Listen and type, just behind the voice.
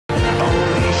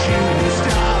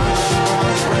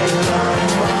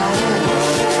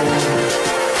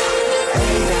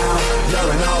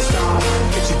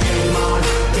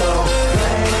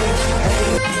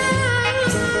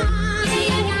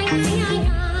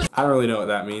I don't really know what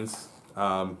that means.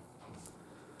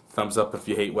 Thumbs up if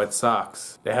you hate wet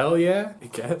socks. Hell yeah, I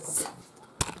guess.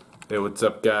 Hey, what's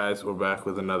up guys? We're back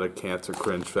with another Cancer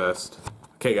Cringe Fest.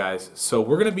 Okay guys, so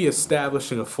we're going to be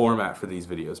establishing a format for these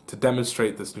videos. To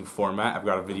demonstrate this new format, I've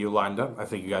got a video lined up. I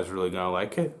think you guys are really going to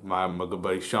like it. My good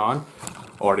buddy Sean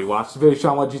already watched the video.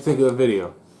 Sean, what did you think of the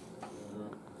video?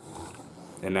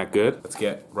 Isn't that good? Let's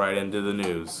get right into the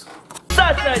news.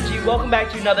 What's up, G? Welcome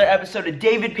back to another episode of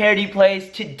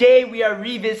DavidParodyPlays. Today we are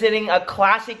revisiting a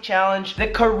classic challenge, the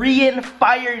Korean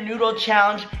Fire Noodle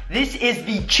Challenge. This is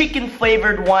the chicken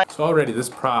flavored one. So already this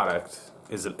product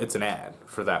it's an ad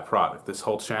for that product. This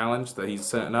whole challenge that he's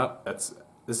setting up, this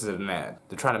is an ad.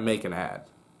 They're trying to make an ad.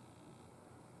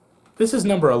 This is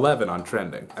number 11 on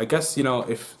trending. I guess, you know,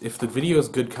 if the video is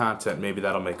good content, maybe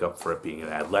that'll make up for it being an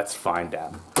ad. Let's find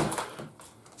out.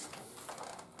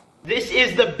 This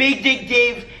is the Big Dick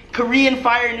Dave Korean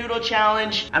Fire Noodle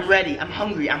Challenge. I'm ready. I'm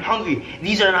hungry. I'm hungry.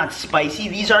 These are not spicy.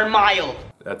 These are mild.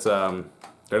 That's,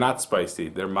 they're not spicy.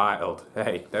 They're mild.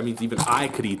 Hey, that means even I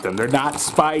could eat them. They're not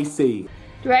spicy.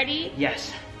 Ready?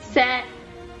 Yes. Set.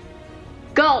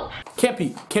 Go. Can't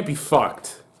be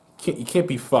fucked. You can't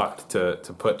be fucked to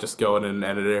just go in an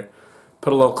editor,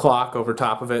 put a little clock over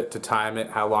top of it to time it,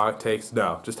 how long it takes.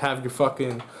 No, just have your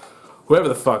fucking, whoever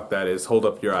the fuck that is, hold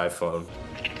up your iPhone.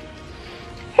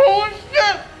 Holy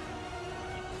shit!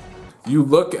 You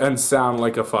look and sound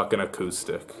like a fucking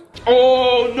acoustic.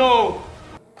 Oh no!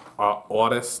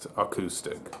 Autist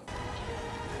acoustic.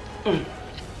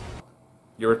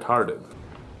 You're retarded.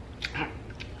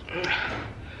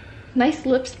 Nice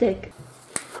lipstick.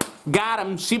 Got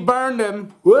him! She burned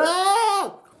him!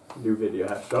 Whoa! New video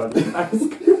has Sean eats ice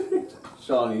cream.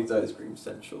 Sean eats ice cream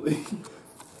sensually.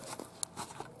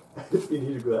 You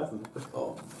need your glasses.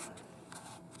 Oh.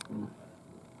 Mm.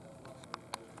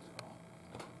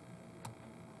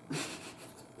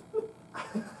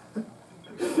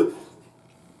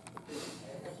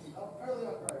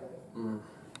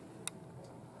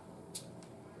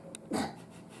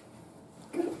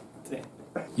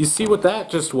 You see what that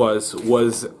just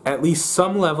was at least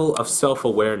some level of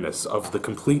self-awareness of the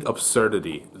complete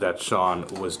absurdity that Sean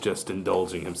was just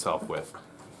indulging himself with.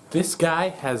 This guy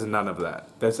has none of that.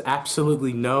 There's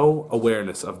absolutely no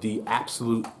awareness of the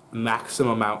absolute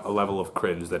maximum level of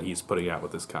cringe that he's putting out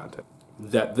with this content.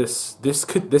 That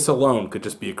this alone could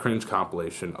just be a cringe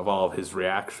compilation of all of his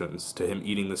reactions to him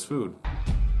eating this food.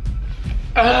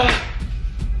 Oh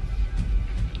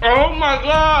my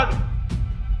god!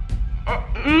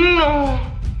 No!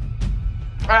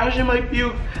 I actually might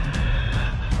puke.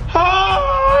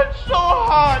 Oh, it's so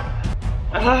hot!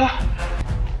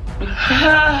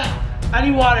 I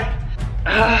need water.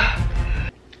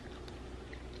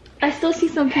 I still see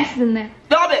some pieces in there.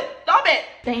 Stop it! Stop it!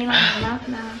 Staying on my mouth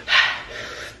now.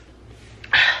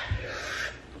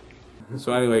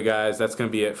 So anyway guys, that's going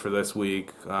to be it for this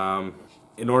week.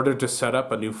 In order to set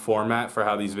up a new format for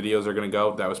how these videos are going to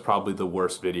go, that was probably the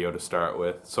worst video to start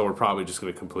with. So we're probably just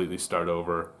going to completely start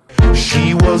over.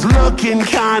 She was looking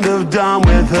kind of dumb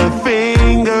with her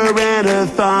finger and her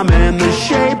thumb in the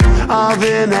shape of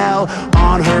an L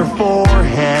on her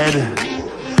forehead.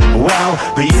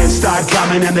 Well, the years start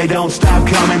coming and they don't stop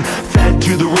coming. Fed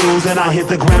to the rules and I hit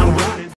the ground running.